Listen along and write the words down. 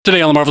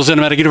Today on the Marvel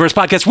Cinematic Universe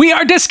podcast, we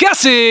are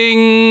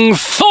discussing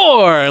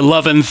Thor,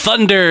 Love and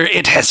Thunder.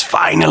 It has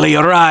finally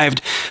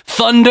arrived.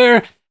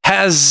 Thunder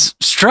has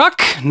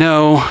struck?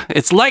 No,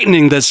 it's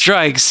lightning that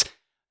strikes.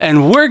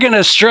 And we're going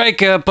to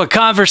strike up a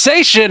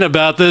conversation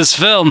about this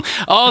film.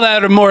 All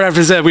that and more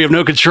after that we have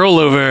no control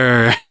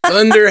over.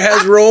 Thunder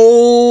has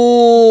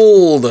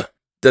rolled.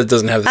 That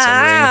doesn't have the same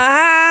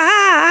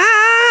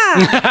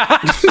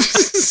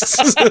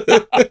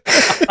ring.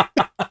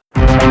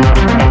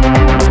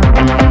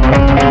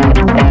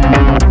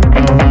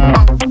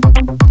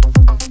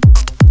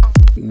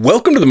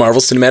 Welcome to the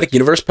Marvel Cinematic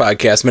Universe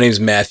podcast. My name is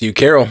Matthew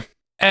Carroll.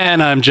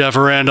 And I'm Jeff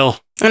Randall.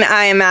 And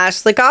I am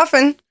Ashley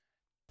Coffin.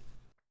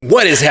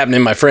 What is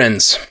happening, my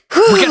friends?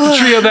 We got the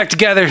trio back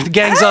together. The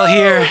gang's all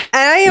here. And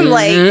I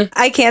am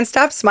I can't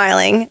stop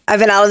smiling. I've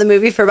been out of the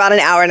movie for about an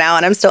hour now,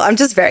 and I'm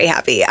just very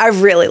happy. I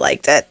really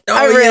liked it.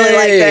 I really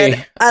liked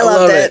it. I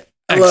loved it.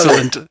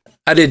 Excellent.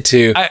 I did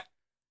too.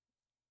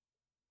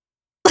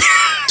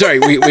 Sorry,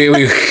 we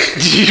you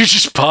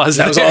just paused.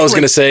 That was all I was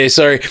going to say.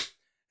 Sorry.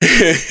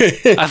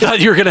 I thought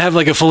you were going to have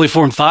like a fully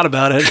formed thought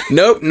about it.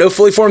 Nope, no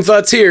fully formed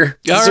thoughts here.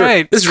 All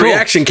right. This is cool.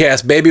 Reaction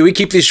cast, baby. We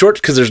keep these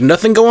short because there's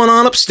nothing going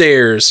on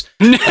upstairs.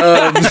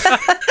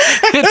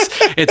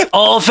 It's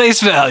all face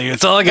value.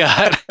 It's all I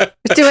got.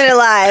 Doing it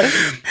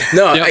live.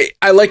 No, yep.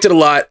 I liked it a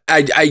lot.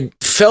 I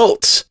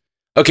felt,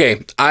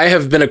 okay, I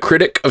have been a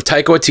critic of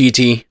Taika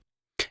Waititi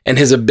and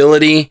his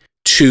ability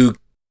to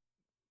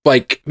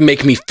like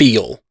make me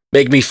feel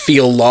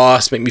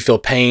lost, make me feel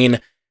pain.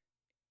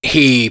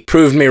 He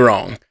proved me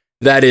wrong.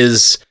 That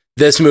is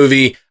this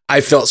movie. I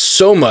felt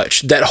so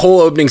much. That whole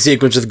opening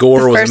sequence with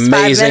Gore was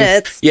amazing. 5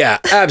 minutes. Yeah,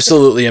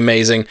 absolutely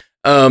amazing.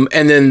 And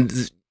then,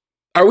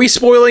 are we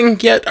spoiling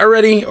yet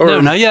already? Or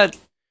no, not yet.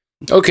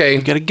 Okay,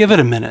 you gotta give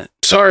it a minute.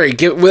 Sorry,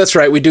 that's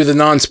right. We do the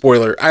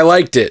non-spoiler. I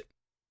liked it.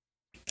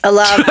 I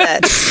loved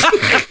it.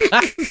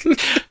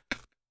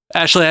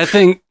 Ashley, I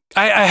think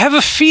I have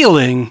a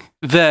feeling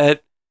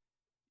that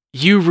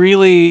you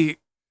really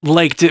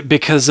liked it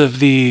because of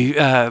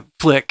the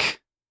flick.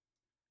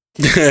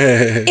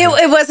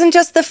 It wasn't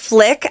just the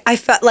flick. I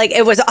felt like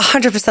it was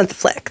 100% the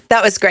flick.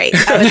 That was great.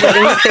 I was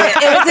waiting to see it.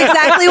 It was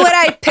exactly what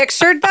I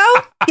pictured, though.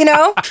 You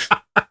know,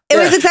 it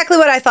was exactly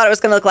what I thought it was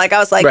going to look like. I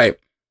was like, right.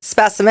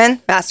 Specimen,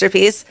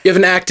 masterpiece. You have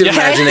an active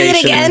imagination. Can I see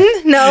it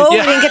again? No, we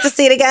didn't get to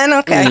see it again.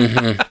 Okay.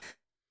 Mm-hmm.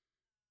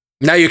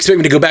 Now you expect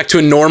me to go back to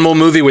a normal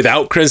movie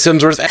without Chris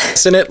Hemsworth's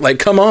ass in it? Like,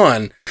 come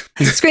on.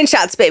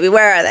 Screenshots, baby.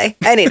 Where are they?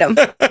 I need them.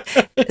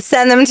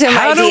 Send them to my DMs.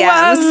 How do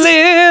I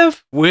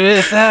live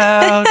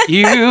without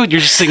you?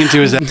 You're just singing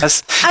to his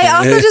ass. I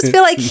also just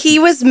feel like he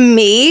was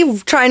me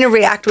trying to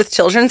react with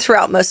children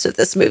throughout most of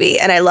this movie,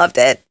 and I loved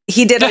it.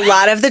 He did a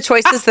lot of the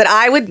choices that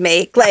I would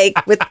make,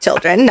 like with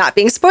children, not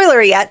being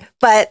spoilery yet,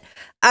 but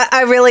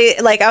I really,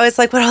 I was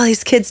like, what are all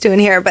these kids doing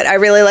here? But I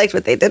really liked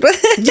what they did with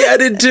it. Yeah, I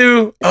did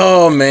too.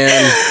 Oh, man.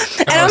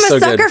 And I'm a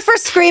sucker for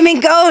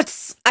screaming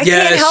goats. I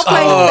can't help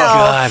myself. Oh,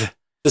 God.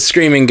 The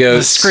screaming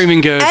goats. The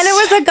screaming goats. And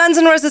it was a Guns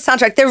N' Roses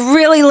soundtrack. There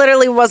really,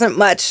 literally wasn't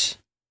much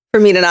for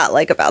me to not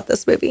like about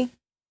this movie.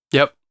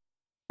 Yep.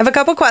 I have a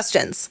couple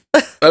questions.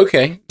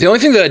 Okay. The only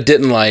thing that I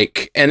didn't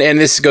like, and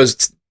this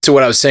goes to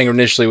what I was saying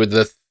initially with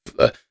the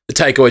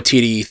Taika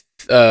Waititi.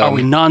 Are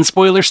we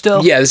non-spoiler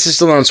still? Yeah, this is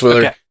still non-spoiler.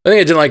 Okay. I think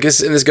I didn't like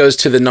this, and this goes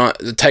to the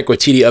Taika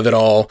Waititi of it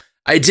all.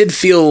 I did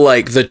feel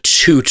like the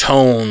two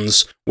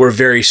tones were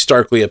very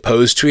starkly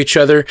opposed to each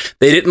other.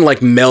 They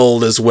didn't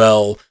meld as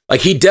well.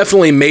 Like, he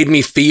definitely made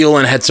me feel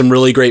and had some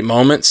really great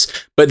moments,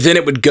 but then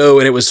it would go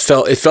and it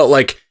felt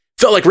like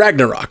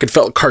Ragnarok. It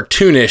felt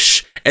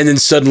cartoonish, and then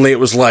suddenly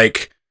it was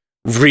like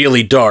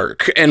really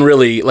dark and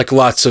really like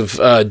lots of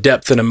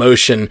depth and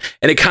emotion,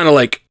 and it kind of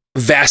like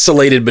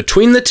vacillated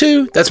between the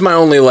two. That's my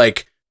only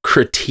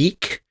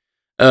critique.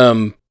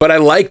 But I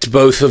liked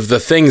both of the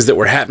things that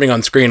were happening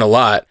on screen a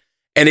lot.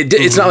 And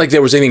it's not like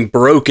there was anything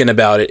broken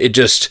about it. It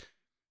just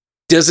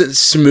doesn't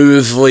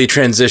smoothly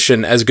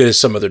transition as good as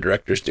some other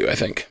directors do, I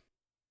think.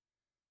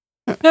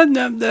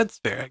 No, that's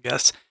fair, I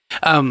guess.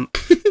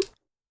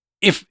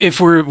 If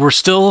we're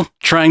still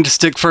trying to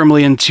stick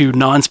firmly into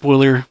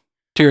non-spoiler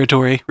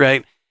territory,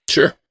 right?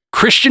 Sure.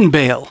 Christian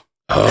Bale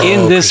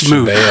in this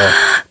movie.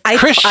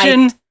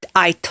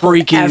 I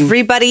told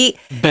everybody,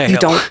 Bale. You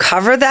don't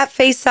cover that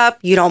face up.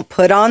 You don't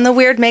put on the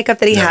weird makeup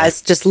that he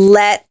has. Just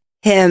let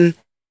him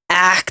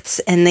act,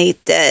 and they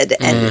did.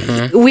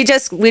 And we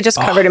just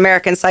covered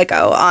American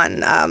Psycho on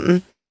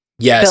Bill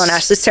and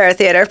Ashley's Terror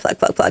Theater.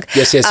 Plug.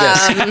 Yes.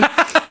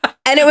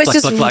 And it was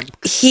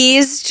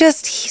he's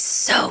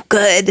so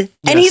good. Yes.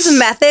 And he's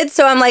method,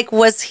 so I'm like,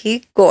 was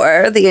he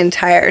Gore the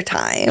entire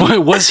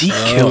time? Was he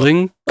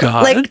killing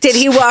God? Like, did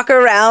he walk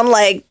around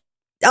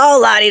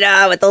all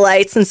la-di-da with the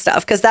lights and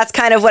stuff? Because that's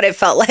kind of what it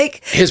felt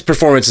like. His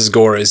performance as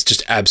Gore is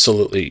just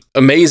absolutely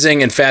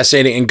amazing and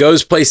fascinating and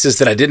goes places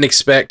that I didn't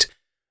expect.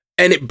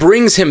 And it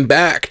brings him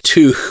back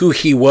to who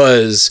he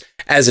was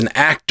as an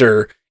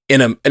actor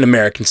in an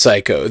American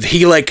Psycho.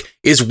 He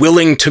is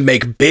willing to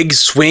make big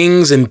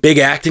swings and big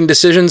acting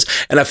decisions.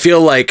 And I feel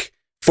like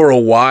for a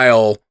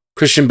while,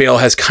 Christian Bale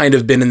has kind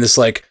of been in this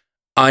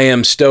I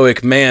am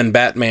stoic man,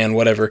 Batman,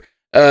 whatever.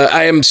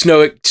 I am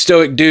stoic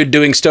dude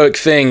doing stoic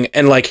thing.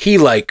 And like, he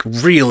like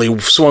really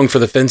swung for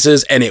the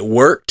fences and it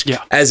worked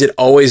as it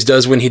always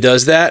does when he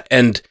does that.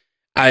 And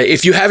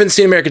if you haven't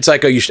seen American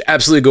Psycho, you should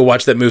absolutely go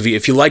watch that movie.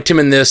 If you liked him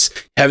in this,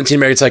 haven't seen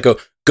American Psycho,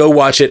 go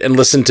watch it and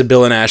listen to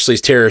Bill and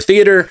Ashley's Terror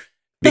Theater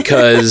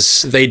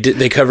because they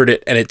covered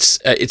it and it's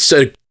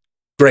a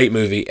great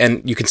movie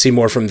and you can see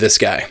more from this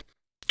guy.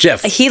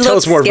 Jeff, tell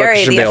us more about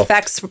Christian Bale.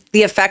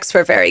 The effects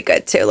were very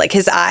good too, like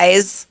his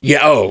eyes. Yeah.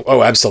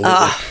 Oh, absolutely.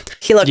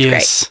 He looked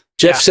great.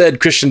 Jeff said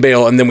Christian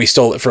Bale, and then we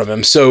stole it from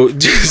him. So,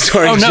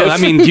 sorry. Oh no, Jeff. I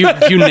mean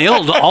you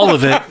nailed all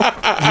of it.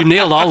 You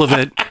nailed all of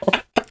it.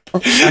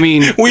 I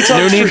mean,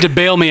 no need to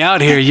bail me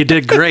out here. You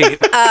did great.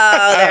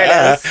 Oh, there it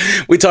is.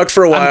 We talked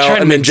for a while,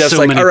 and then Jeff's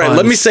like, all right,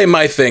 let me say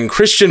my thing,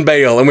 Christian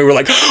Bale. And we were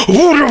like, I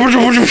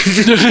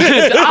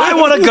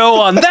want to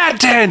go on that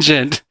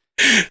tangent.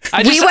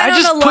 I just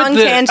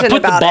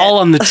put the ball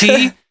on the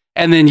tee,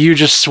 and then you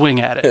just swing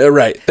at it.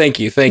 Right. Thank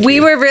you. We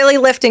were really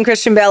lifting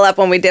Christian Bale up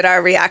when we did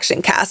our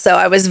reaction cast, so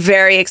I was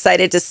very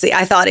excited to see.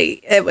 I thought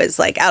it was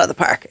like out of the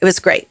park. It was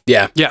great.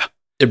 Yeah.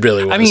 It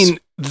really was. I mean,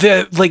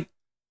 the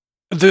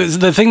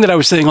thing that I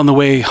was saying on the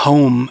way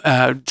home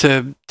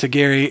to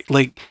Gary,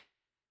 like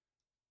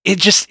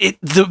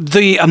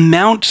the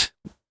amount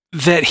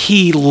that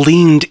he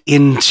leaned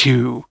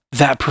into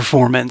that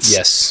performance,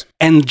 yes,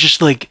 and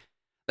just like.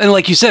 And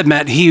like you said,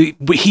 Matt, he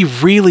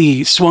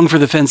really swung for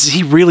the fences.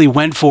 He really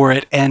went for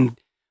it, and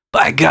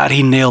by God,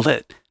 he nailed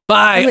it.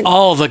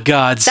 All the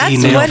gods, he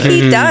nailed it. That's what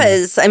he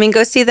does. I mean,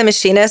 go see The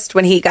Machinist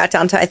when he got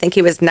down to, I think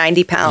he was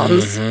 90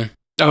 pounds. Mm-hmm.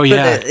 Oh,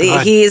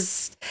 yeah.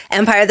 He's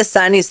Empire of the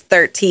Sun. He's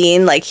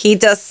 13. Like,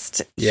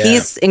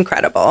 he's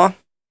incredible.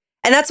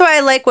 And that's why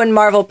I like when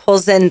Marvel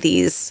pulls in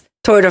these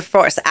tour de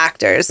force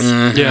actors.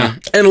 Mm-hmm. Yeah.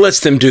 And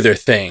lets them do their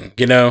thing,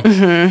 you know?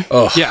 Mm-hmm.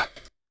 Oh, yeah.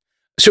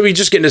 Should we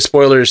just get into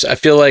spoilers? I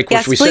feel like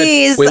yes, we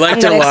please. said we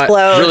liked it a lot.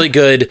 Explode. Really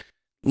good.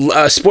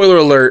 Spoiler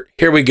alert.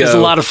 Here we go. It's a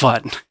lot of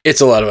fun. It's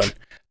a lot of fun.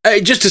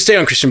 Just to stay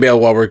on Christian Bale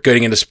while we're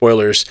getting into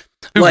spoilers.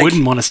 Who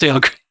wouldn't want to stay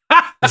on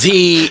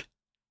the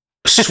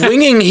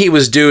swinging he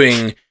was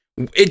doing,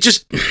 it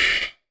just...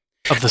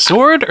 Of the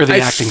sword or the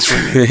acting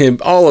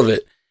swinging? All of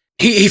it.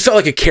 He felt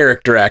like a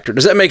character actor.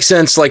 Does that make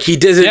sense? Like he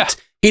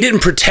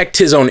didn't protect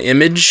his own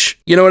image.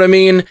 You know what I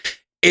mean?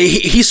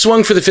 He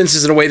swung for the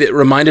fences in a way that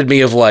reminded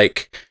me of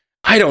like...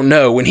 I don't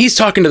know. When he's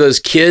talking to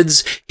those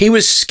kids, he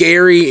was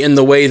scary in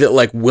the way that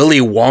like Willy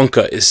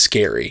Wonka is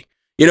scary.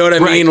 You know what I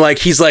mean? Like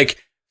he's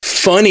like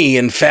funny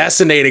and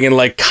fascinating and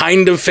like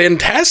kind of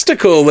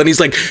fantastical. And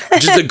he's like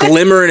just a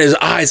glimmer in his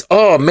eyes.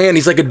 Oh man,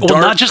 he's like a dark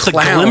not just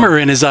clown. The glimmer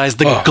in his eyes,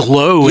 the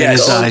glow in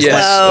his eyes.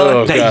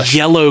 Yes. That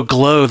yellow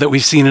glow that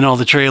we've seen in all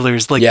the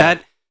trailers. Like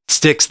that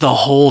sticks the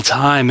whole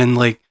time. And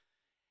like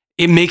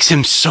it makes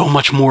him so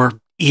much more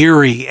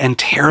eerie and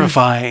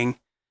terrifying.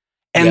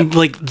 And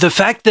like the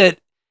fact that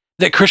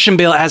Christian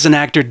Bale as an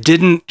actor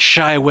didn't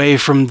shy away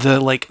from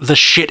the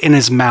shit in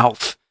his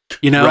mouth,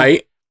 you know?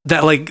 Right.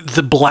 That like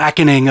the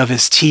blackening of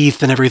his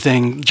teeth and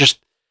everything just,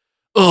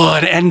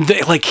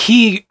 like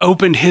he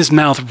opened his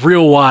mouth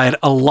real wide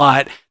a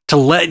lot to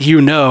let you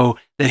know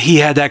that he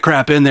had that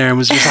crap in there and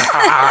was just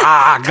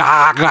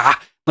like,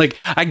 like,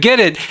 I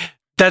get it.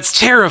 That's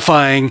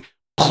terrifying.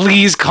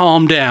 Please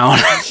calm down.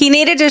 He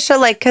needed to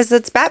show cause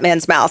it's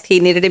Batman's mouth.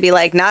 He needed to be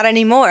like, not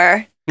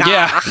anymore.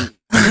 Yeah.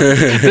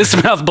 This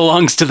mouth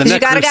belongs to the Necro You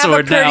gotta have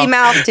a pretty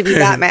mouth to be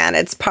Batman.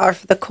 It's par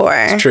for the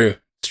course. It's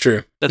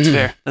true.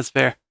 That's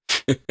fair.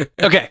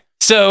 Okay,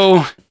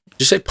 so did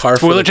you say par for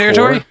spoiler the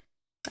territory? core?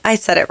 I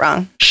said it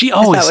wrong. She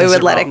always says we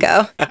would let it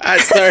go.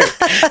 Sorry.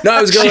 No, I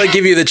was going to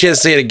give you the chance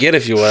to say it again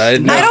if you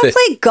want. I don't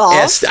play golf.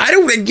 Yes, I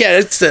don't. Yeah,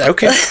 it's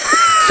okay.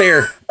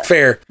 Fair.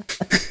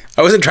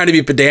 I wasn't trying to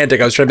be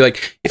pedantic. I was trying to be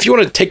like, if you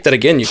want to take that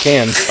again, you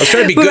can. I was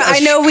trying to be good. I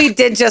know we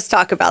did just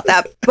talk about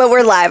that, but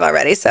we're live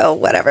already, so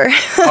whatever.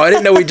 Oh, I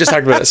didn't know we just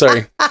talked about it.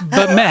 Sorry.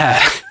 But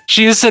Matt,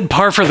 she has said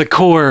par for the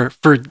core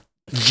for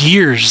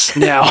years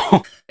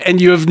now,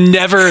 and you have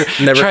never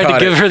tried to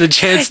give her the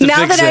chance to now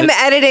fix that it. I'm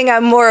editing,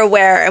 I'm more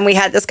aware, and we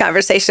had this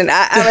conversation.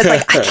 I was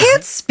like, I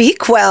can't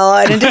speak well,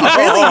 and I didn't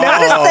really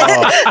notice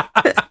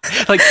it.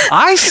 Like,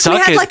 I suck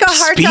at We had like a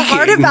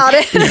heart-to-heart speaking. about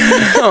it.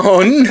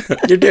 Oh, no.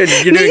 You're doing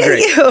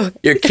great.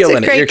 You're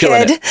killing it. You're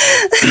killing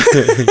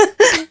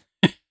it.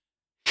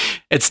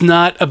 It's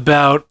not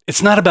about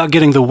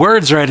getting the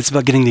words right. It's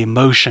about getting the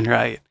emotion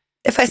right.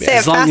 If I say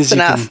As it long fast as you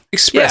enough. can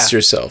Express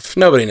yourself.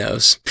 Nobody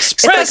knows.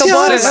 Express like a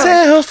water-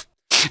 yourself.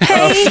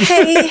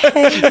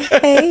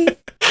 Hey.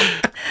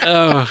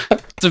 Oh,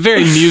 it's a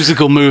very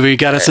musical movie.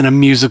 Got us in a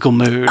musical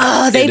mood.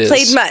 Oh, they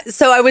played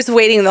so I was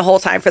waiting the whole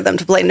time for them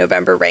to play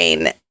November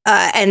Rain.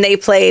 And they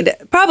played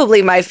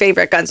probably my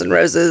favorite Guns N'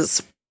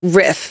 Roses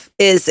riff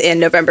is in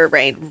November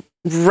Rain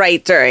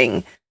right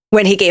during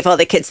when he gave all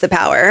the kids the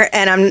power.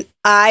 And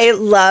I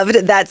loved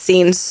that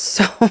scene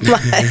so much.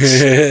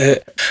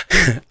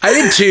 I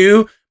did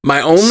too.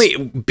 My only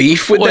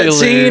beef with that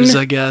scene,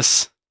 I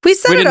guess. We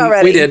said it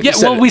already. We did.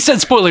 Yeah, we said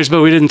spoilers,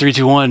 but we didn't 3,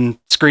 2, 1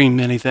 scream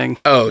anything.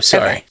 Oh,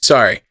 sorry. Okay.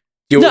 Sorry.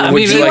 Do you No, I mean, would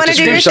do you you like wanna to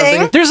do stream your something?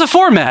 thing? There's a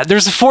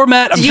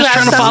format. I'm Do you just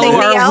have trying to follow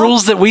something to our yell?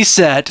 rules that we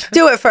set.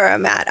 Do it for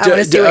him, Matt. I want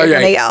to see what you're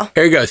going to yell.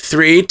 Here you go.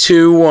 3,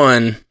 2,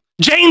 1.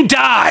 Jane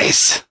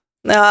dies.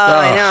 Oh,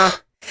 I know.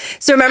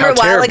 So remember How a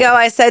while terrible. ago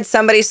I said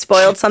somebody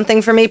spoiled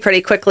something for me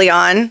pretty quickly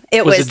on?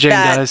 It Was was, it Jane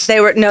that dies?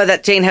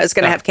 that Jane was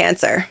going to have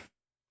cancer.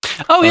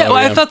 Oh yeah, Oh,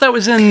 well, yeah. I thought that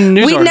was in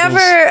news We articles.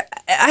 never,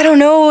 I don't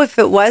know if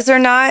it was or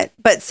not,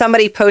 but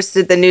somebody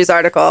posted the news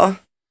article.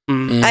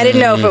 I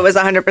didn't know if it was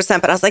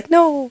 100%, but I was like,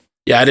 no.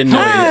 Yeah, I didn't know.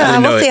 I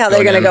didn't know we'll see how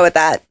they're going to go with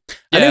that.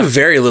 I Yeah. knew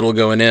very little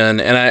going in,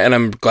 and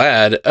I'm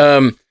glad.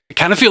 I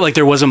kind of feel like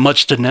there wasn't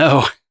much to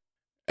know.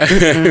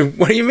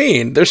 What do you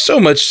mean? There's so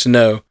much to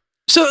know.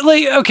 So,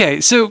 like, okay,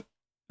 so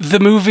the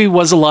movie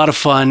was a lot of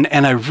fun,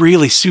 and I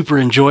really super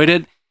enjoyed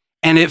it,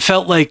 and it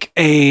felt like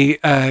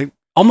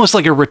almost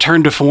like a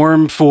return to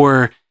form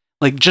for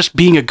like just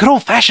being a good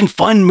old fashioned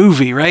fun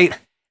movie, right?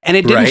 And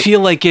it didn't Right.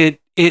 feel like it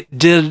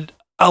did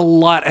a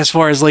lot as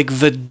far as like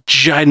the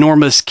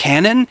ginormous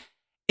canon.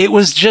 It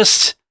was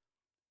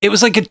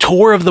like a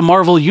tour of the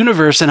Marvel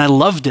universe, and I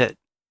loved it.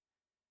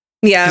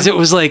 Yeah. Because it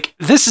was like,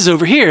 this is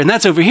over here and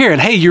that's over here. And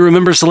hey, you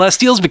remember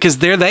Celestials because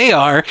there they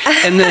are.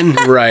 And then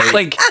Right.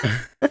 like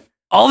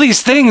all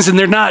these things, and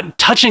they're not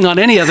touching on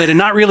any of it and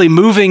not really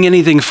moving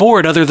anything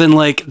forward other than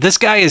like, this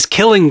guy is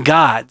killing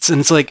gods.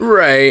 And it's like,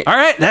 Right. all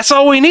right, that's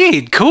all we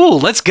need. Cool,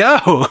 let's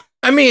go.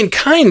 I mean,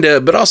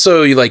 kinda, but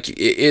also you like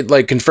it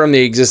like confirmed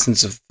the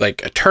existence of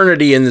like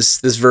eternity in this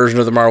version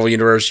of the Marvel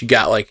universe. You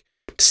got like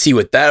to see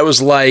what that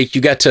was like.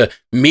 You got to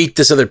meet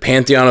this other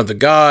pantheon of the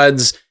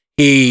gods.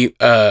 He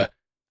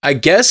I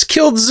guess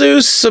killed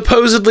Zeus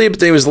supposedly, but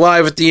then he was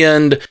alive at the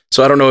end.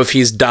 So I don't know if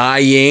he's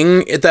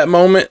dying at that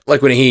moment,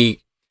 like when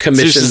he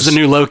commissions Zeus is the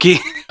new Loki.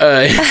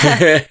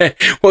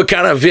 well,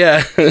 kind of,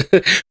 yeah.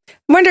 I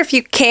wonder if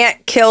you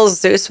can't kill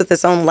Zeus with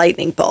his own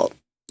lightning bolt.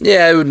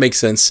 Yeah, it would make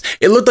sense.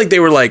 It looked like they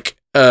were like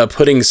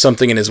putting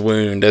something in his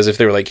wound, as if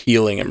they were like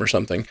healing him or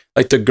something.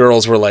 Like the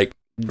girls were like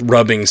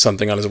rubbing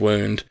something on his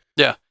wound.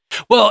 Yeah.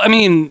 Well, I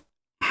mean,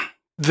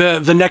 the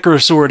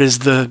Necro Sword is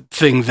the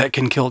thing that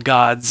can kill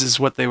gods, is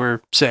what they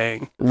were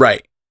saying.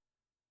 Right.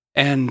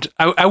 And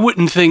I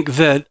wouldn't think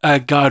that a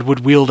god would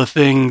wield a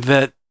thing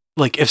that,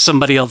 like, if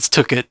somebody else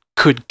took it,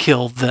 could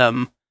kill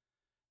them.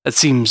 That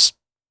seems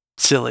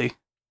silly.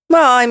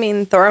 Well, I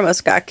mean, Thor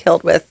almost got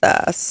killed with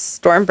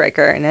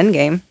Stormbreaker in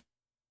Endgame.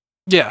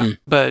 Yeah,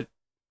 but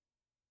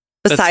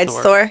that's Besides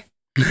Thor. Thor.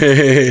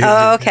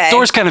 Oh, okay.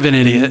 Thor's kind of an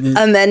idiot.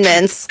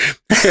 Amendments.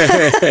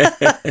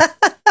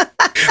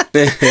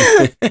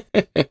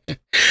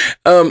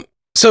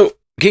 So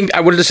King,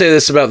 I wanted to say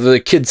this about the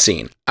kid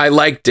scene. I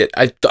liked it.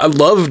 I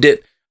loved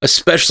it,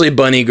 especially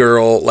Bunny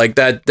Girl. Like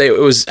that. It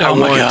was. Oh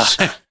my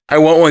God. I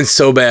want one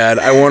so bad.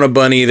 I want a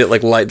bunny that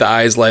like the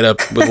eyes light up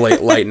with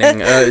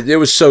lightning. It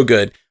was so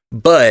good.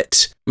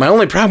 But my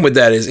only problem with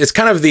that is it's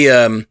kind of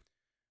the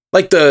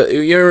like the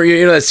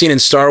you know that scene in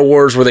Star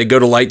Wars where they go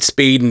to light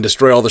speed and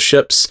destroy all the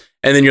ships,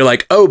 and then you're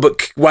like, oh,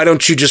 but why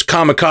don't you just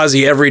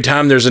kamikaze every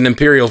time there's an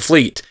Imperial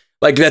fleet?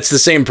 Like, that's the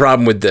same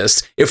problem with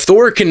this. If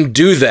Thor can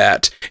do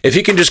that, if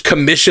he can just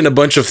commission a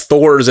bunch of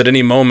Thors at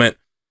any moment,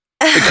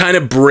 it kind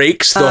of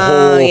breaks the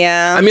whole...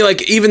 Yeah. I mean,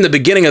 like, even the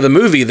beginning of the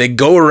movie, they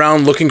go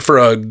around looking for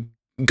a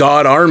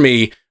god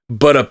army,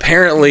 but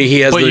apparently he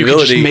has But the you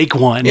ability... could just make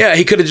one. Yeah,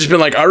 he could have just been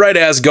like, all right,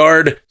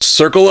 Asgard,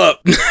 circle up.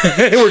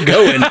 We're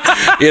going,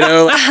 you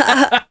know?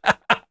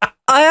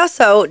 I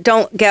also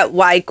don't get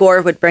why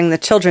Gore would bring the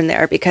children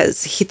there,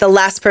 because the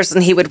last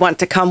person he would want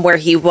to come where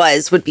he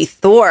was would be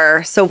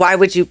Thor. So why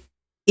would you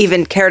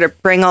even care to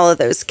bring all of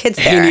those kids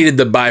there? He needed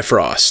the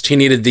Bifrost. He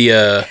needed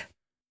the...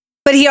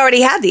 But he already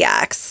had the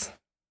axe.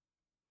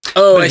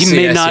 Oh, But I he see,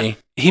 may I not. see.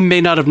 He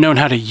may not have known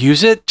how to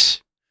use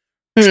it.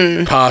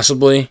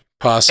 Possibly.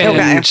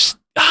 And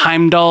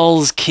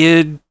Heimdall's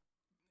kid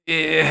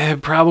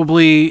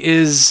probably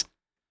is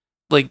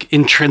like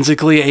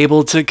intrinsically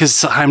able to,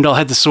 because Heimdall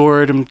had the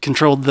sword and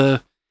controlled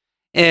the.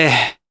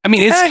 I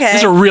mean,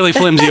 it's a really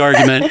flimsy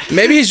argument.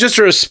 Maybe he's just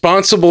a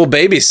responsible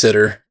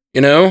babysitter,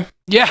 you know?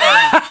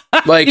 Yeah.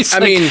 Like, He's I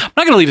mean... I'm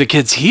not going to leave the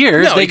kids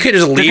here. No, he could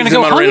just leave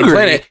them on a random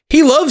planet.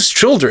 He loves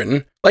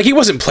children. Like, he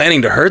wasn't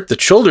planning to hurt the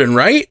children,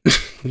 right?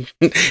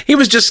 He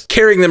was just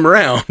carrying them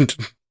around.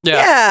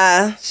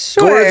 Yeah,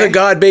 sure. Gore the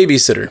god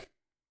babysitter.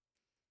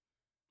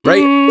 Right?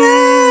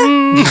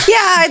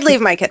 Yeah, I'd leave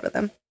my kid with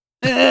him.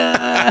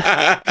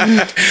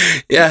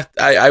 Yeah,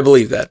 I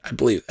believe that. I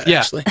believe that, Yeah,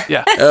 actually.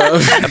 yeah.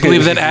 I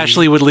believe that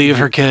Ashley would leave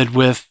her kid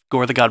with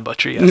Gore the God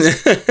Butcher,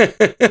 yes.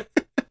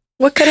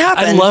 What could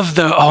happen? I love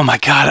the, oh my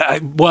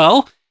God.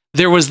 Well,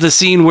 there was the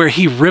scene where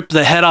he ripped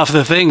the head off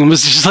the thing and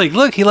was just like,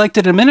 look, he liked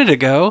it a minute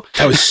ago.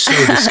 That was so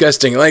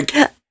disgusting. Like,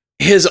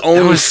 his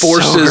own was so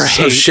forces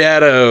great. of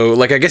shadow,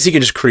 like, I guess he can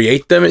just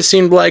create them, it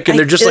seemed like, and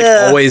they're just, like,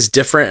 always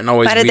different and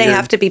always Why did weird. they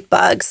have to be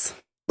bugs?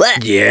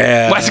 Blech.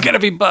 Yeah. Why's it going to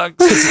be bugs?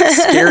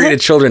 It's scary to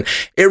children.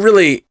 It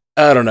really,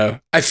 I don't know.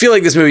 I feel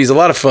like this movie is a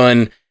lot of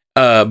fun.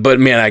 But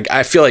man,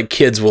 I feel like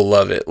kids will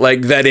love it.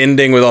 Like that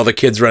ending with all the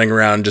kids running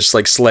around just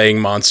like slaying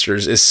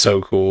monsters is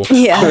so cool.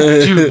 Yeah.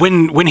 Dude,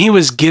 when he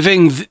was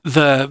giving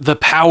the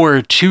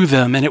power to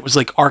them and it was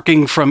like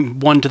arcing from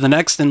one to the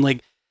next and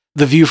like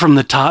the view from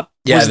the top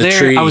was the there.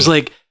 tree. I was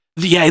like,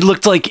 yeah, it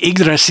looked like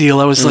Yggdrasil.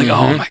 I was like,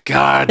 oh my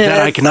God,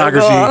 that It's so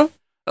iconography. cool.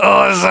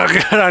 Oh, it's so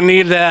good. I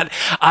need that.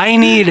 I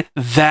need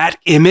that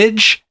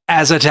image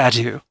as a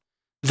tattoo.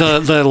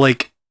 The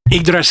like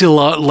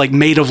Yggdrasil like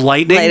made of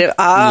lightning.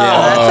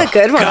 That's a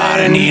good one. God,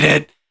 I need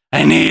it.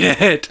 I need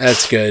it.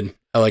 That's good.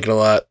 I like it a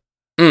lot.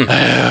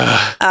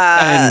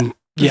 And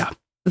yeah.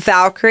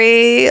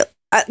 Valkyrie.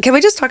 Can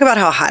we just talk about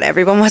how hot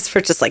everyone was for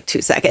just like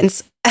 2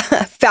 seconds?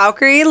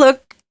 Valkyrie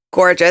looked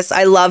gorgeous.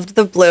 I loved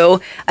the blue.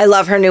 I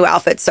love her new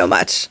outfit so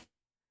much.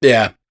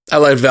 Yeah, I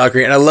loved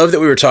Valkyrie, and I love that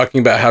we were talking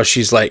about how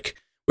she's like,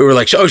 we were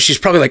like, oh, she's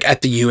probably like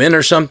at the UN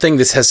or something.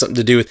 This has something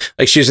to do with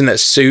like she was in that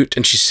suit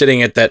and she's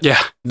sitting at that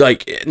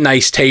like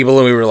nice table,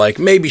 and we were like,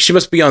 maybe she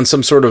must be on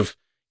some sort of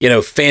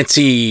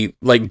fancy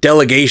like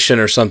delegation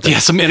or something. Yeah,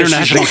 some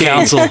international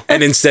council.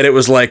 And instead, it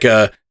was like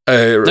a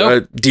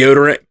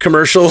deodorant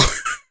commercial.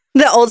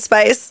 The Old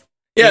Spice.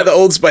 Yeah, the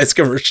Old Spice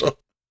commercial.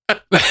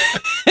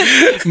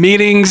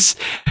 Meetings,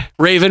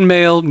 Raven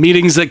Mail,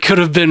 meetings that could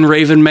have been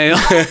Raven Mail.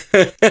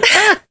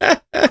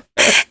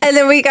 And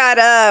then we got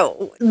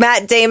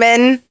Matt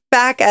Damon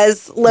back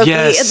as Loki.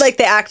 Yes. Like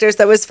the actors,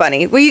 that was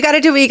funny. Well, you got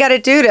to do what you got to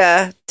do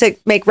to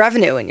make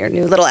revenue in your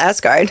new little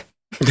Asgard.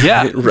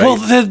 Yeah. Right. Well,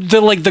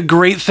 the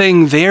great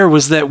thing there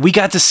was that we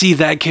got to see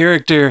that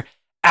character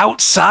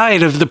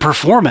outside of the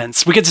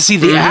performance. We get to see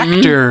the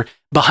actor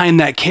behind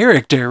that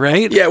character,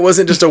 right? Yeah, it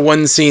wasn't just a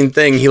one scene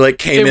thing. He like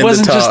came in. It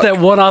wasn't to just talk. that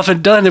one off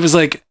and done. It was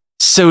like,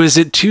 so is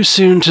it too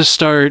soon to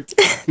start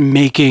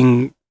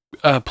making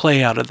a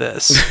play out of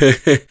this?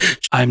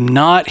 I'm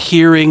not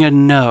hearing a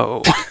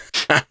no.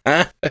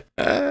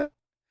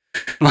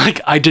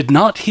 Like, I did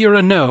not hear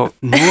a no,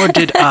 nor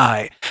did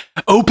I.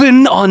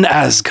 Open on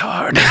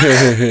Asgard.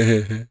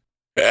 Is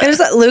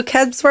that Luke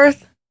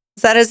Hemsworth?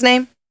 Is that his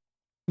name?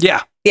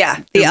 Yeah.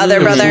 Yeah, the other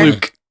It was brother.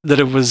 Luke, that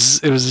it was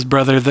his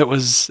brother that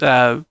was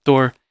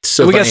Thor.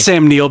 So we got funny.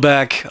 Sam Neill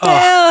back. Oh,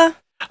 Yeah.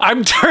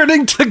 I'm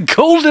turning to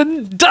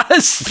golden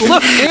dust.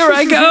 Look, here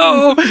I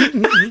go.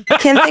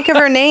 Can't think of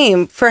her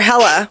name for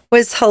Hela.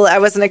 I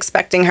wasn't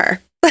expecting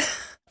her.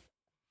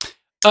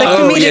 The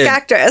comedic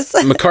actress.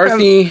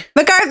 McCarthy.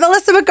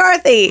 Melissa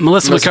McCarthy.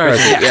 Melissa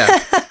McCarthy. Yeah.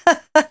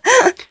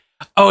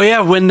 Oh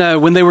yeah,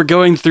 when they were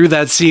going through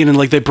that scene and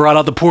like they brought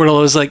out the portal,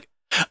 I was like,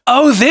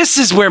 oh, this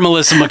is where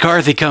Melissa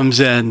McCarthy comes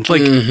in.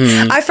 Like,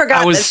 I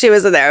forgot that she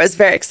was in there. I was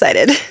very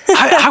excited.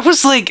 I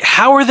was like,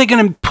 how are they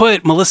going to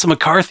put Melissa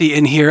McCarthy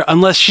in here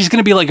unless she's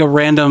going to be like a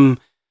random,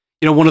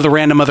 one of the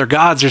random other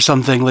gods or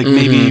something? Like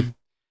maybe,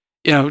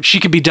 she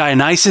could be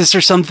Dionysus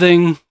or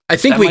something. I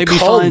think we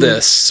called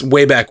this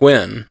way back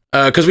when.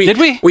 Because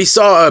we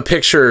saw a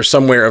picture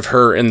somewhere of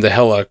her in the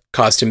Hela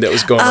costume that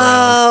was going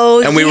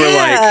around. And we were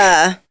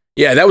like,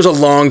 yeah, that was a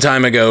long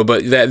time ago,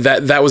 but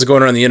that was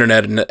going around the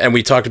internet, and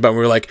we talked about it, and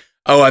we were like,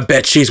 oh, I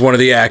bet she's one of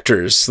the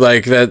actors.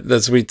 Like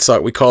that's we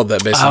called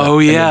that basically. Oh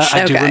yeah,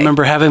 I do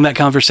remember having that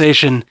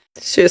conversation.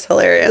 She was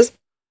hilarious.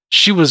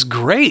 She was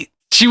great.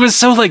 She was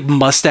so like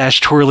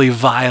mustache twirly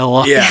vile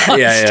on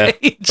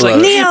stage.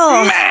 Like,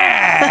 Neil.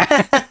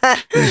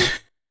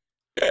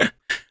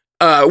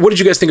 What did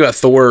you guys think about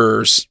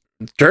Thor's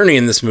journey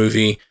in this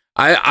movie?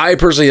 I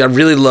personally, I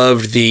really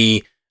loved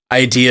the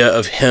idea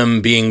of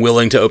him being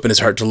willing to open his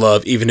heart to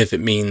love, even if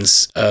it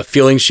means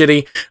feeling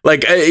shitty.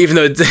 Like, even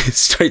though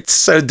it's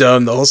so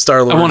dumb, the whole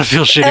Star-Lord. I want to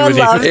feel shitty with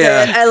you.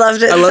 I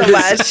loved it so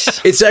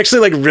much. It's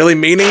actually like really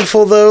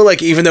meaningful though.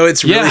 Like, even though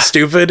it's really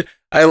stupid,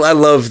 I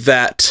love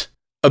that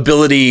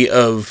ability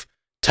of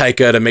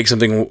Taika to make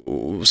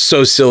something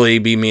so silly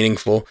be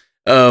meaningful.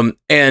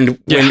 And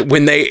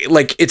when they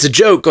like, it's a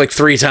joke like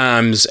 3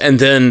 times, and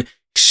then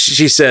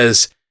she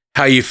says,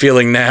 "How you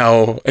feeling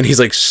now?" And he's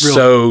like,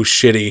 so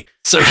shitty.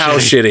 So how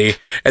shitty.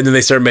 And then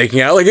they start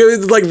making out. Like, it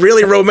was like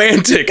really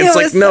romantic. It's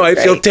like, no, I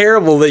feel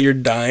terrible that you're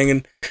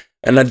dying,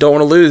 and I don't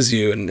want to lose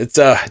you. And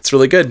it's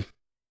really good.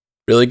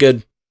 Really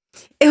good.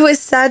 It was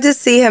sad to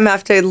see him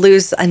have to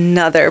lose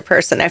another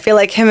person. I feel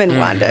like him and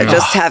Wanda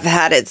just have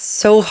had it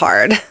so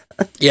hard.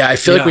 Yeah, I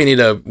feel like we need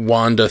a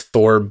Wanda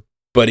Thor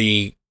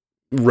buddy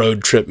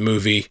road trip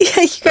movie.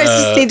 Yeah, you guys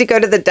just need to go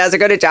to the desert,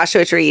 go to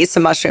Joshua Tree, eat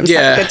some mushrooms,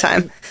 have a good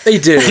time. They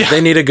do. Yeah.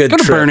 They need a good trip.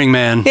 Go to Burning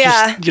Man.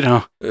 Yeah.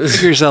 Just,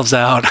 figure yourselves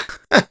out.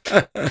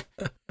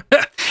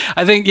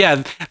 I think,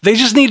 they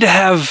just need to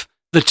have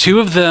the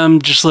two of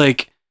them just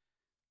like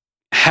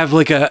have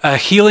like a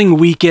healing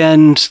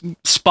weekend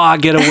spa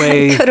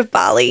getaway. Go to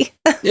Bali.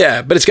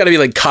 Yeah, but it's got to be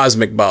like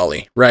cosmic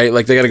Bali, right?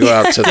 Like they got to go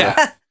out to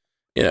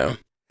the,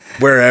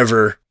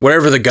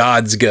 wherever the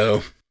gods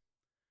go.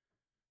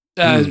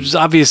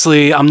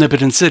 Obviously,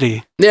 Omnipotent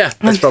City. Yeah,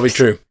 that's probably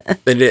true.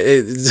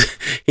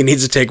 He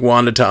needs to take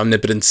Wanda to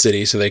Omnipotent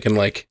City so they can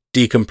like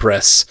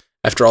decompress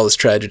after all this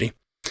tragedy.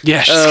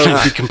 Yeah, she's going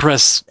to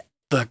decompress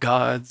the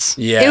gods.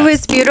 Yeah. It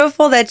was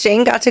beautiful that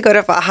Jane got to go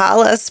to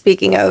Valhalla,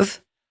 speaking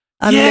of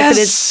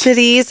Omnipotent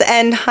Cities,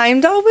 and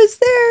Heimdall was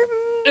there.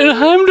 And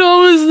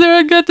Heimdall was there.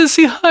 I got to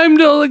see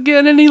Heimdall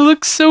again, and he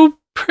looked so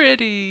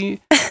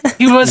pretty.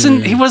 He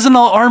wasn't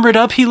all armored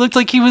up. He looked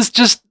like he was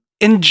just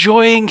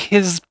enjoying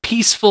his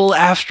peaceful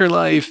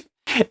afterlife.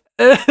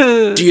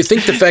 Do you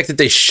think the fact that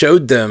they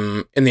showed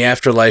them in the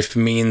afterlife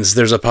means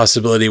there's a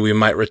possibility we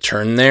might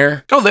return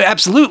there? Oh,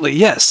 absolutely,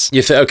 yes.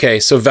 Okay,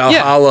 so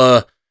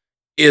Valhalla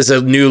is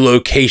a new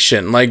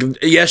location. Like,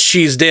 yes,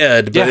 she's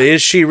dead, but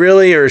is she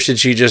really, or should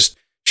she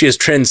has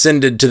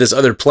transcended to this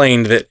other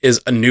plane that is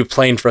a new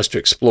plane for us to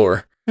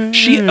explore?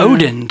 She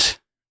Odin'd.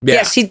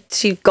 Yeah,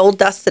 she gold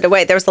dusted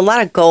away. There was a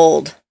lot of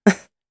gold.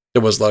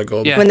 There was a lot of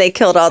gold. When they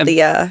killed all the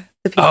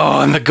people. Oh,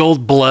 and the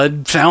gold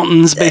blood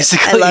fountains,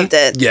 basically. I loved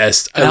it.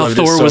 Yes, I loved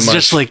Thor it so was much.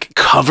 Just like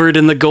covered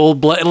in the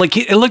gold blood. Like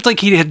it looked like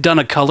he had done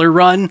a color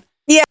run.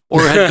 Yeah.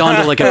 Or had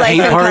gone to like a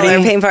paint party.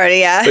 Paint party,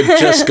 yeah. But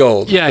just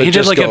gold. Yeah, he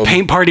did like a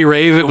paint party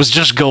rave. It was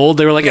just gold.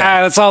 They were like,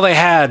 that's all they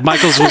had.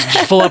 Michael's was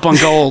just full up on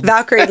gold.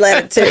 Valkyrie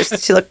led it too.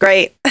 She looked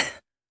great.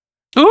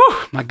 Ooh,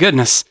 my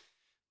goodness.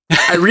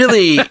 I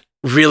really,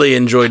 really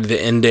enjoyed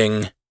the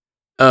ending.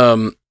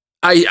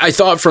 I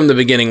thought from the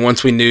beginning,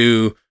 once we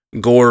knew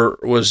Gore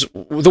was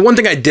the one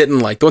thing I didn't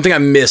like, the one thing I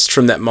missed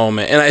from that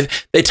moment, and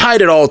they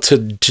tied it all to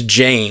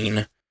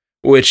Jane,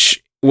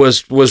 which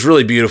was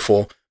really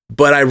beautiful.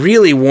 But I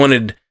really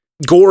wanted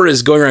Gore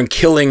is going around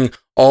killing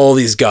all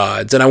these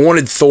gods, and I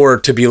wanted Thor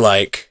to be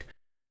like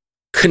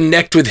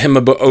connect with him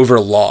over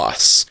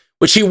loss,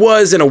 which he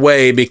was in a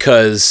way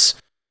because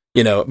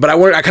but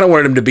I kind of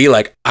wanted him to be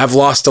like, I've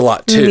lost a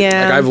lot too.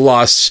 Yeah. Like I've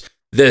lost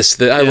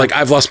this,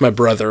 I've lost my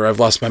brother, I've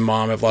lost my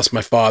mom, I've lost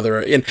my father,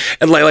 and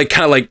like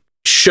kind of like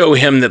show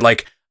him that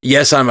like,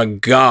 yes, I'm a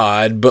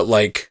god, but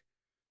like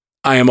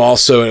I am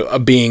also a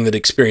being that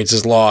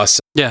experiences loss.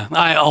 Yeah,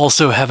 I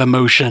also have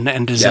emotion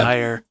and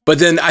desire. Yeah. But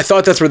then I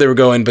thought that's where they were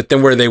going, but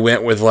then where they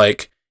went with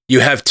like, you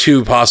have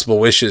two possible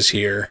wishes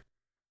here.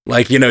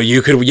 Like,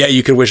 you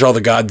could wish all the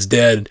gods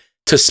dead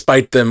to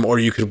spite them, or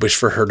you could wish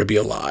for her to be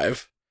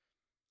alive.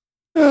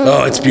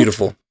 Oh, it's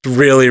beautiful.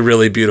 Really,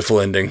 really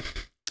beautiful ending.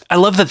 I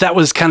love that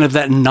was kind of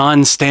that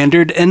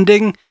non-standard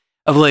ending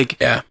of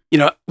like,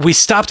 we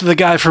stopped the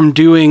guy from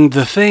doing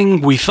the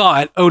thing. We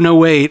thought, oh no,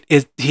 wait,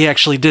 he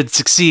actually did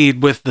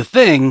succeed with the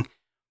thing.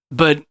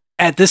 But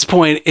at this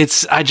point,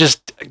 I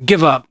just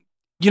give up.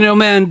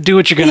 Man, do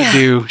what you're going to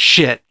do.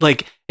 Shit.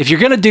 Like, if you're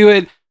going to do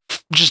it,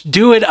 just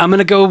do it. I'm going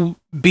to go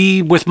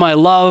be with my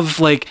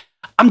love. Like,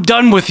 I'm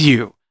done with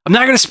you. I'm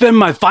not going to spend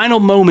my final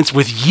moments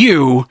with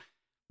you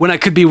when I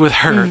could be with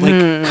her. Mm-hmm.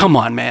 Like, come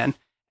on, man.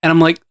 And I'm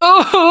like,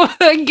 oh,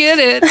 I get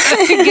it.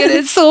 I get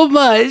it so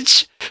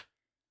much.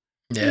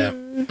 Yeah.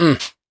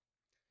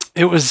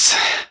 It was,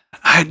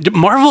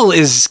 Marvel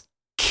is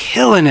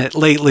killing it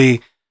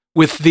lately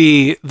with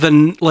the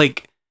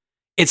like,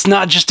 it's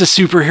not just a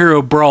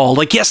superhero brawl.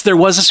 Like, yes, there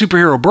was a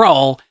superhero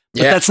brawl,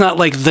 but that's not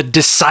like the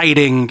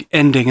deciding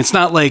ending. It's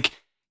not like,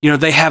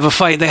 they have a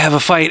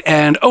fight,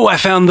 and, oh, I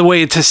found the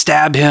way to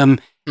stab him,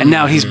 and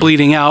now he's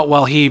bleeding out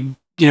while he,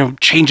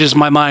 changes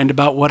my mind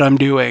about what I'm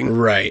doing.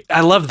 Right.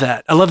 I love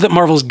that. I love that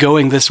Marvel's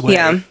going this way.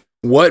 Yeah.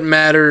 What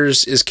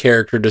matters is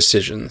character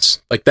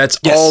decisions. Like, that's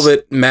all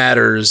that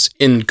matters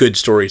in good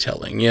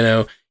storytelling,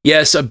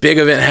 Yes, a big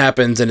event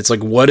happens, and it's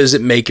like, what does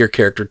it make your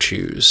character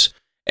choose?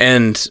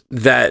 And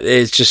that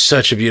is just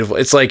such a beautiful...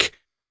 It's like,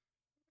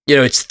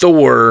 it's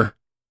Thor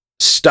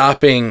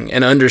stopping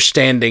and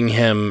understanding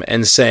him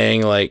and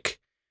saying, like,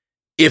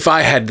 if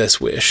I had this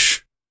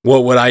wish,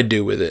 what would I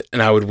do with it?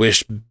 And I would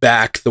wish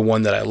back the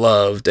one that I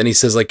loved. And he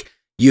says, like,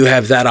 you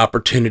have that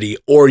opportunity,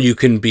 or you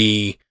can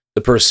be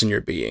the person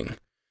you're being.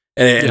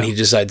 And he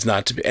decides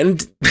not to be.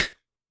 And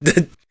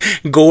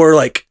Gore,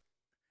 like,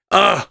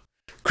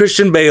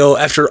 Christian Bale,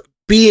 after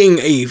being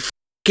a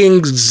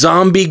fucking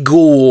zombie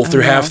ghoul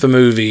through half the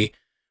movie,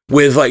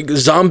 with like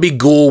zombie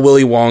ghoul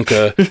Willy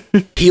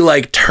Wonka, he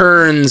like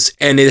turns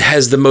and it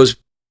has the most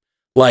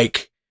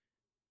like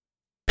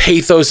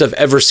pathos I've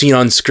ever seen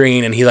on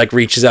screen. And he like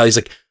reaches out. He's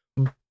like,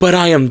 but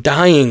I am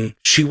dying.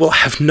 She will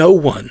have no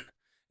one.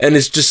 And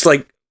it's just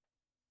like,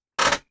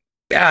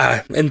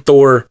 and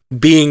Thor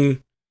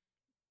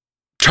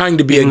trying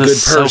to be a good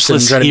person,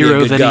 trying to be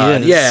a good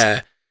god.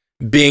 Yeah.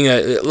 Being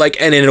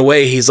and in a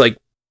way, he's like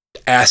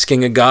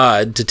asking a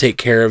god to take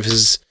care of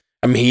his,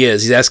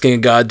 he's asking a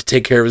god to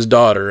take care of his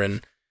daughter.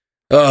 And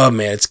oh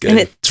man, it's good.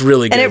 It's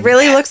really good. And it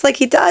really looks like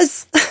he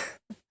does.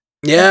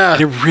 Yeah.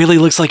 It really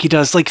looks like he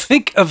does. Like,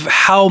 think of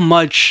how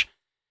much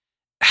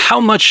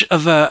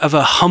of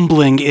a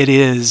humbling it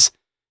is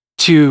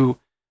to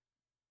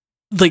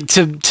like,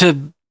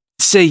 to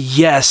say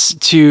yes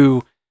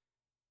to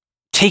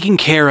taking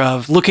care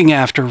of, looking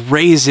after,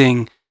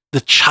 raising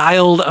the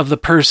child of the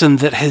person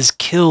that has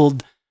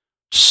killed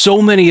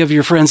so many of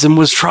your friends and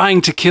was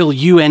trying to kill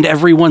you and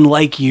everyone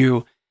like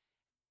you.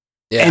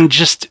 Yeah. And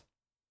just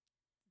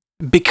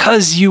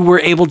because you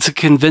were able to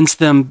convince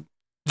them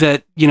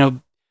that,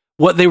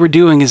 what they were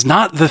doing is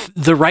not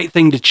the right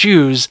thing to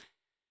choose.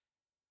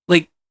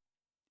 Like,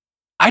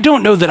 I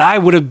don't know that I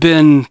would have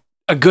been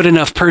a good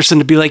enough person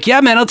to be like,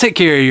 yeah, man, I'll take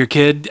care of your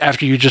kid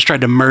after you just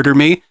tried to murder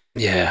me.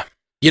 Yeah.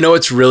 You know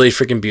what's really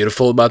freaking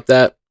beautiful about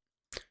that?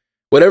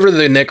 Whatever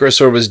the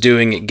Necrosword was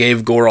doing, it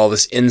gave Gore all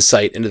this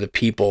insight into the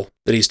people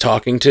that he's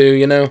talking to,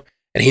 you know?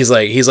 And he's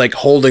like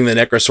holding the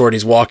Necrosword,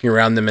 he's walking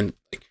around them and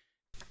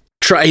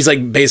he's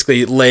like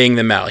basically laying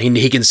them out.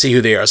 He can see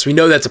who they are. So we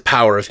know that's a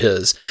power of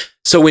his.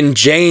 So when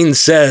Jane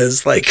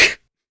says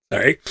like,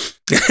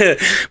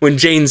 when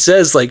Jane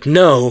says like,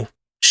 no,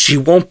 she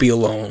won't be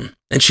alone.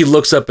 And she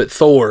looks up at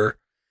Thor,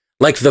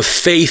 like the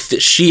faith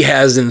that she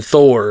has in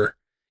Thor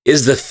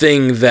is the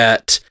thing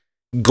that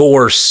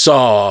Gore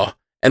saw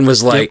and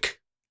was like,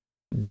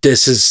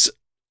 this is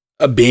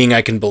a being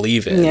I can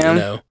believe in, you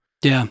know?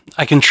 Yeah,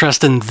 I can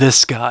trust in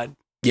this god.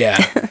 Yeah.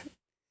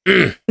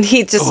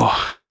 He just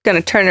going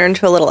to turn her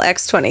into a little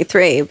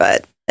X-23,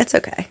 but it's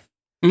okay.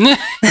 We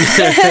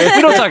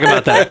don't talk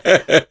about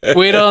that.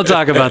 We don't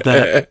talk about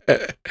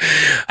that.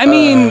 I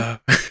mean,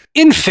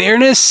 in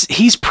fairness,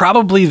 he's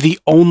probably the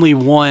only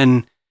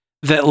one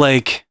that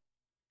like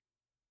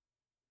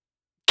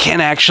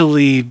can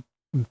actually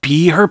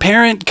be her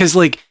parent, because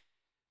like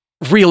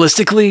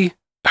realistically,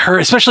 her,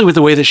 especially with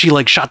the way that she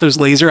like shot those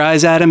laser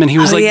eyes at him, and he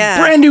was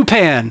brand new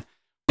pan,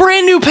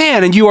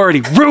 and you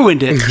already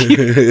ruined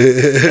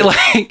it.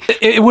 Like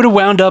it would have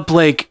wound up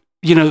like,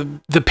 you know,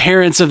 the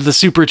parents of the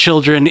super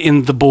children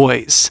in The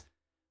Boys.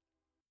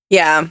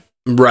 Yeah.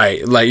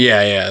 Right. Like,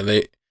 yeah.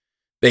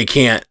 They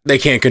can't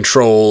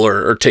control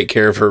or take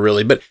care of her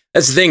really. But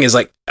that's the thing is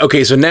like,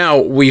 okay, so now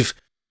we've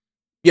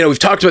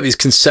talked about these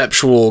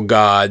conceptual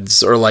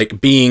gods or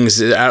like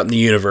beings out in the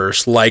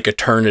universe, like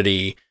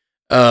eternity.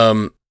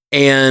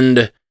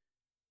 And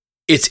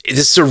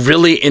it's a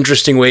really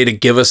interesting way to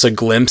give us a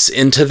glimpse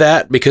into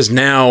that, because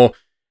now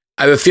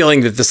I have a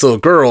feeling that this little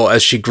girl,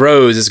 as she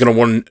grows, is going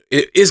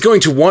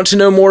to want to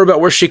know more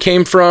about where she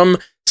came from,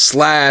 /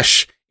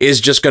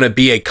 is just going to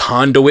be a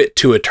conduit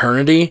to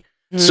eternity.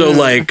 So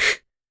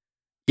like,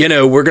 you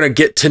know, we're going to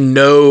get to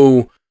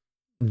know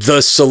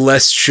the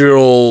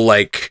celestial,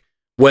 like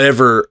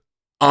whatever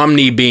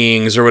omni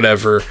beings or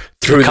whatever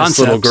through this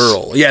little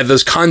girl. Yeah.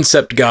 Those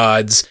concept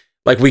gods.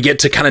 Like we get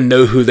to kind of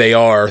know who they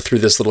are through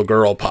this little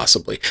girl,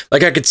 possibly.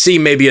 Like I could see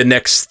maybe a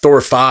next Thor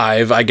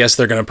 5, I guess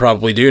they're going to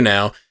probably do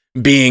now,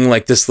 being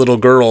like this little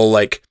girl,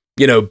 like,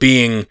 you know,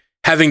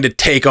 having to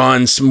take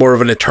on some more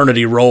of an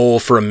eternity role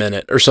for a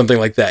minute or something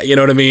like that. You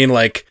know what I mean?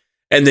 Like,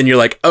 and then you're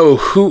like,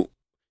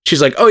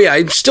 she's like, oh yeah,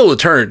 I'm still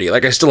eternity.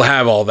 Like I still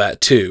have all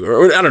that too.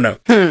 Or I don't know,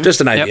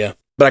 just an idea,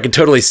 but I can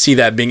totally see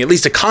that being at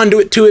least a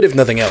conduit to it, if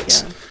nothing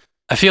else. Yeah.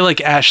 I feel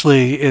like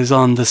Ashley is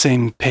on the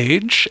same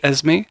page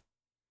as me.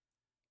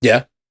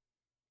 Yeah.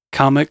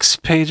 Comics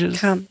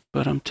pages,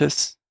 but I'm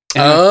just...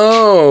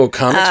 comics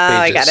pages.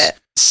 I got it.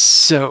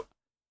 So,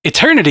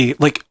 Eternity,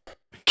 like,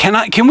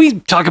 can we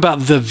talk about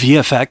the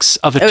VFX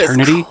of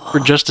Eternity for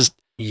just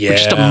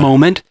a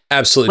moment?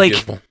 Absolutely like,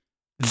 beautiful.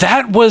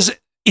 That was...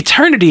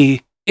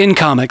 Eternity in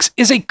comics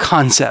is a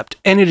concept,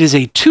 and it is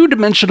a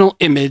two-dimensional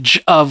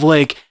image of,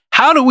 like,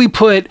 how do we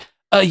put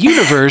a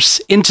universe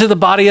into the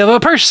body of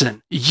a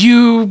person?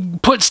 You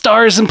put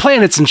stars and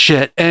planets and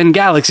shit, and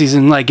galaxies,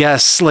 and I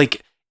guess,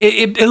 like...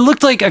 It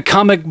looked like a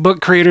comic book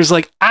creator's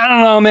like, I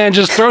don't know, man,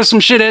 just throw some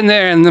shit in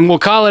there and then we'll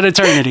call it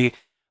Eternity.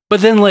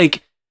 But then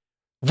like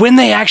when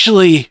they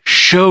actually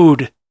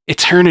showed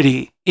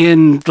Eternity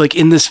in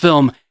this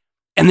film,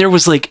 and there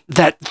was like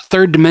that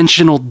third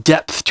dimensional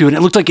depth to it,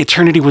 it looked like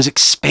Eternity was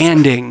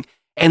expanding,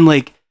 and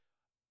like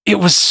it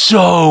was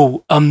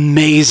so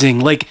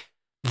amazing. Like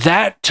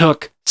that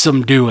took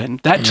some doing.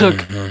 That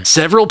took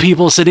several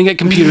people sitting at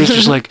computers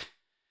just like,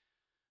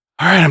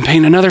 all right, I'm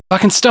painting another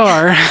fucking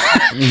star.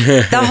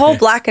 The whole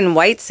black and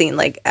white scene,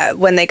 like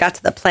when they got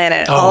to the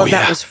planet, all of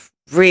that was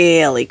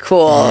really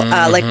cool.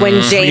 Like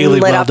when Jane really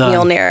lit up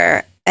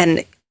Mjolnir,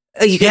 and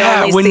you could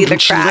only see the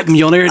cracks. Lit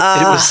Mjolnir,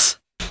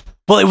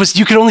 it was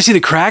you could only see the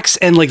cracks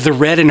and like the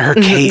red in her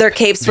cape. Their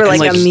capes were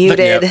like a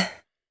muted. It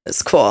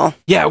was cool.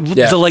 Yeah,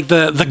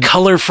 the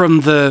color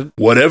from the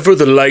whatever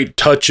the light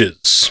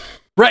touches.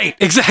 Right,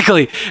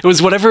 exactly. It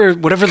was whatever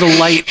the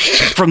light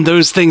from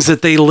those things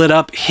that they lit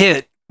up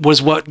hit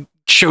was what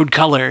showed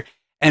color,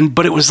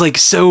 but it was like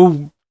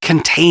so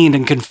contained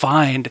and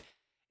confined.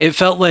 It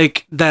felt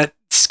like that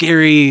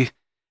scary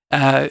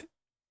or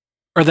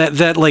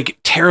that like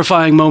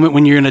terrifying moment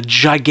when you're in a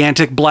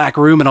gigantic black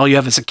room and all you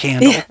have is a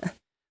candle. Yeah.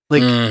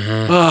 Like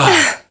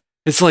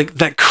it's like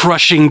that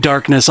crushing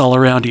darkness all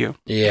around you.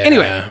 Yeah.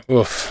 Anyway,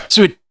 oof.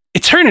 So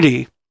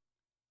Eternity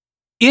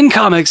in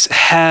comics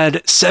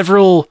had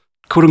several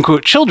quote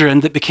unquote children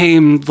that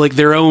became like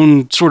their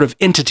own sort of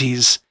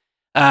entities.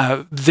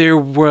 There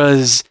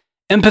was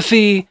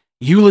empathy,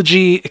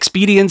 eulogy,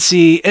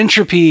 expediency,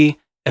 entropy,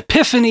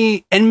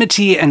 epiphany,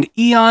 enmity, and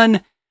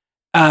eon.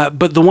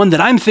 But the one that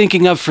I'm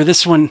thinking of for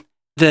this one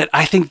that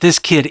I think this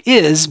kid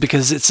is,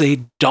 because it's a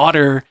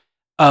daughter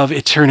of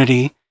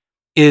Eternity,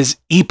 is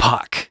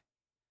Epoch.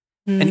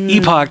 And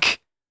Epoch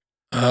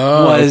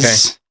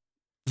was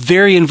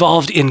very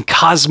involved in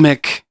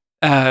cosmic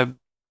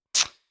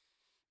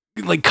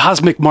like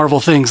cosmic Marvel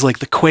things, like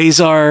the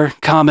Quasar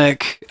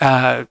comic.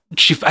 I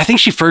think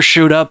she first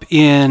showed up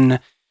in, I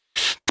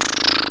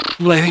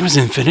think it was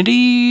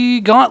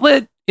Infinity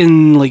Gauntlet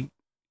in like,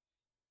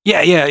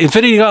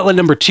 Infinity Gauntlet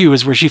 #2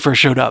 is where she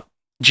first showed up,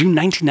 June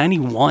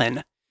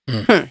 1991.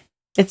 The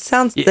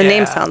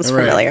name sounds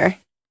familiar.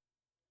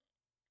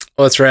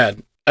 Well, that's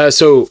rad.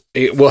 So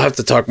we'll have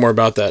to talk more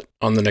about that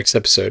on the next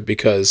episode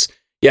because,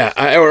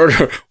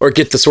 or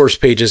get the source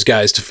pages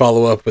guys to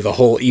follow up with a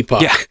whole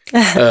epoch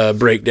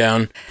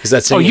breakdown because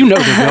that's they're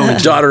going.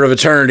 Daughter of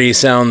Eternity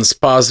sounds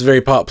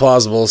very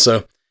plausible.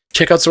 So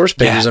check out source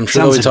pages. I'm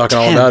sure they'll be talking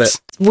all about it.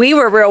 We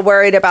were real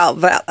worried about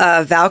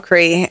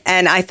Valkyrie,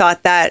 and I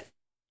thought that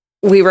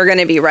we were going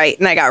to be right,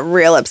 and I got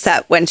real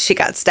upset when she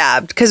got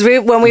stabbed because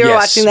when we were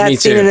watching that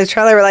scene in the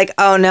trailer, we're like,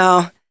 oh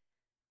no.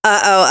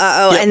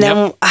 And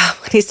then when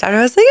he started,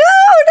 I was like,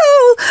 oh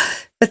no.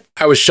 But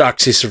I was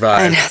shocked she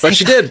survived, but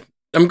she did.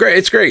 I'm great.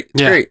 It's great.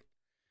 It's great.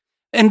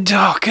 And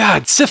oh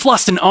god, Sif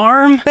lost an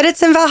arm. But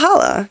it's in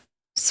Valhalla.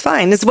 It's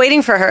fine. It's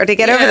waiting for her to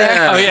get over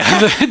there. Oh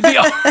yeah.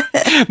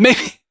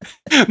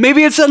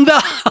 Maybe it's in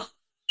Valhalla.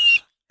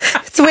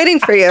 It's waiting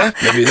for you.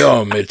 Maybe the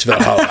arm made to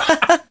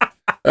Valhalla.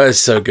 That's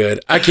so good.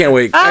 I can't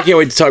wait. I can't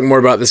wait to talk more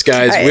about this,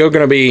 guys. Right. We're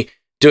going to be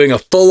doing a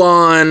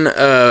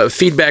full-on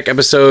feedback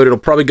episode. It'll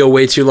probably go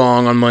way too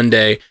long on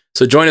Monday.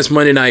 So join us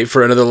Monday night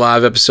for another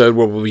live episode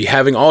where we'll be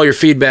having all your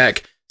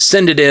feedback.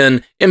 Send it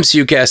in,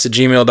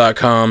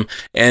 mcucast@gmail.com,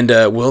 and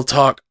we'll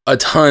talk a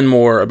ton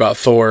more about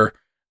Thor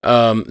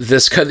in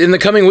the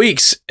coming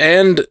weeks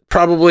and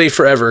probably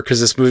forever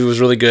because this movie was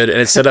really good and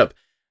it set up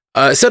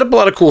a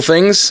lot of cool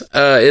things.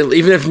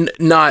 Even if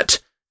not,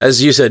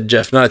 as you said,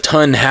 Jeff, not a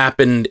ton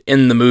happened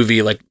in the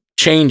movie, like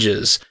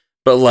changes.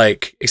 But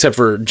like, except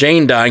for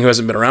Jane dying, who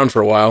hasn't been around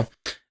for a while,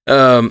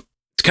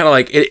 it's kind of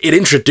like it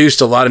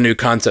introduced a lot of new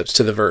concepts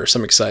to the verse.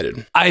 I'm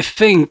excited.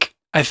 It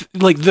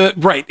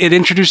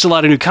introduced a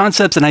lot of new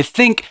concepts, and I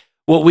think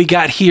what we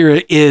got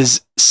here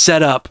is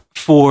set up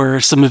for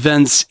some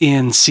events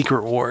in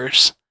Secret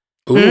Wars.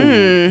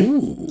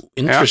 Ooh,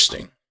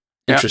 interesting.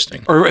 Yeah.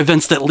 Interesting. Or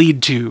events that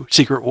lead to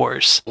Secret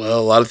Wars. Well,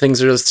 a lot of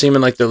things are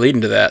seeming like they're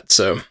leading to that.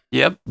 So,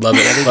 yep, love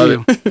it.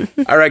 Love it.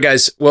 All right,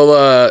 guys.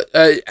 Well,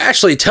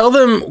 actually, tell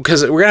them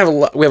because we have a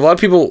lot of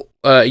people.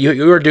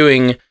 You are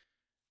doing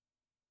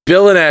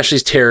Bill and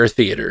Ashley's Terror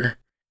Theater,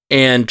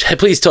 and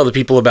please tell the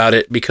people about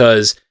it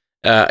because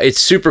it's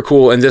super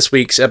cool. And this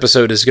week's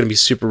episode is going to be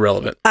super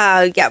relevant.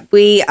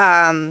 We you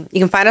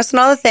can find us on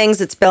all the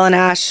things. It's Bill and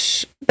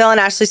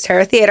Ashley's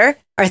Terror Theater.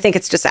 Or I think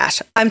it's just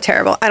Ash. I'm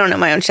terrible. I don't know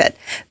my own shit.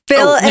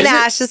 Bill and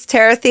Ash's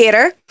Terror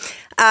Theater.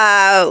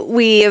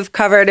 We have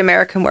covered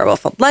American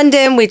Werewolf of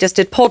London. We just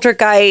did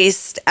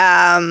Poltergeist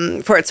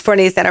for its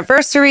 40th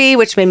anniversary,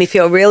 which made me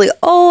feel really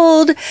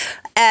old.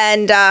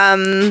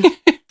 And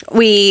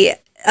we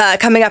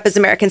coming up is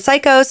American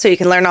Psycho, so you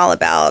can learn all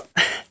about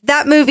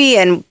that movie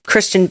and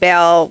Christian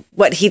Bale,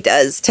 what he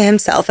does to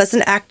himself as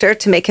an actor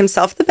to make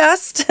himself the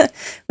best.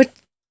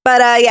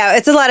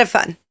 It's a lot of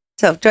fun.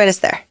 So join us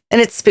there. And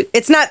it's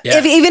not,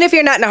 even if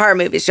you're not into horror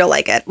movies, you'll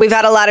like it. We've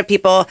had a lot of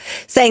people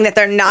saying that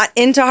they're not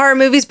into horror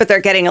movies, but they're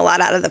getting a lot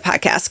out of the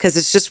podcast because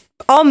it's just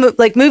all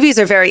movies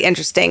are very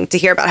interesting to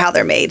hear about how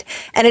they're made.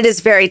 And it is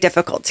very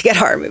difficult to get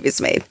horror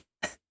movies made.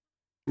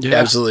 Yeah,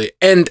 absolutely.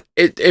 And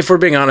if we're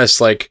being honest,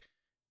 like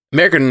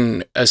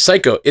American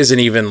Psycho isn't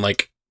even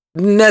like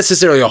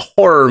necessarily a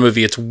horror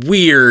movie. It's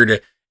weird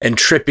and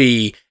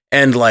trippy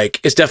and like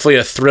it's definitely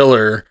a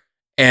thriller.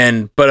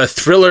 But a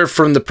thriller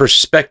from the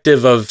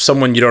perspective of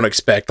someone you don't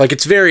expect. Like,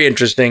 it's very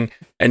interesting,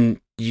 and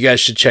you guys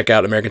should check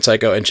out American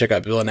Psycho and check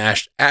out Bill and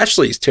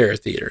Ashley's Terror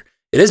Theater.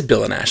 It is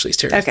Bill and Ashley's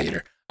Terror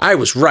Theater. I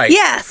was right.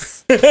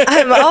 Yes.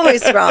 I'm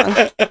always wrong.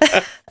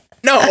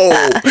 No.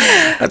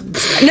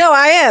 No,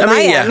 I am. I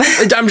am.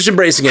 Yeah, I'm just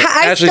embracing it.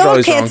 I Ashley's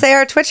still can't say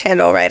our Twitch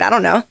handle right. I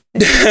don't know.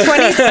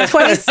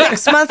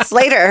 26 months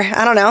later.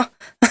 I don't know.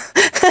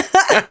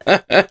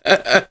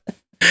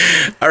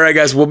 All right,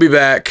 guys. We'll be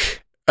back.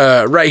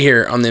 Right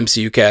here on the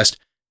MCU Cast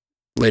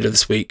later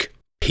this week.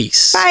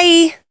 Peace.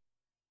 Bye.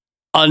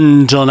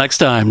 Until next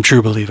time,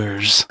 true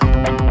believers.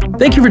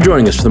 Thank you for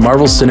joining us for the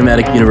Marvel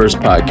Cinematic Universe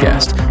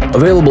podcast.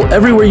 Available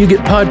everywhere you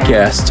get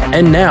podcasts,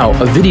 and now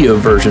a video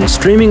version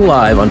streaming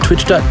live on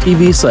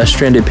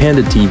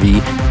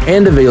twitch.tv/strandedpandatv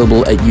and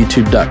available at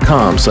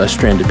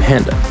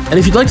youtube.com/strandedpanda. And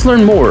if you'd like to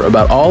learn more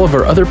about all of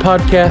our other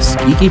podcasts,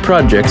 geeky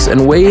projects,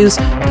 and ways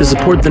to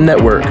support the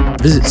network,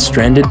 visit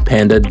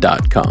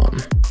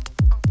strandedpanda.com.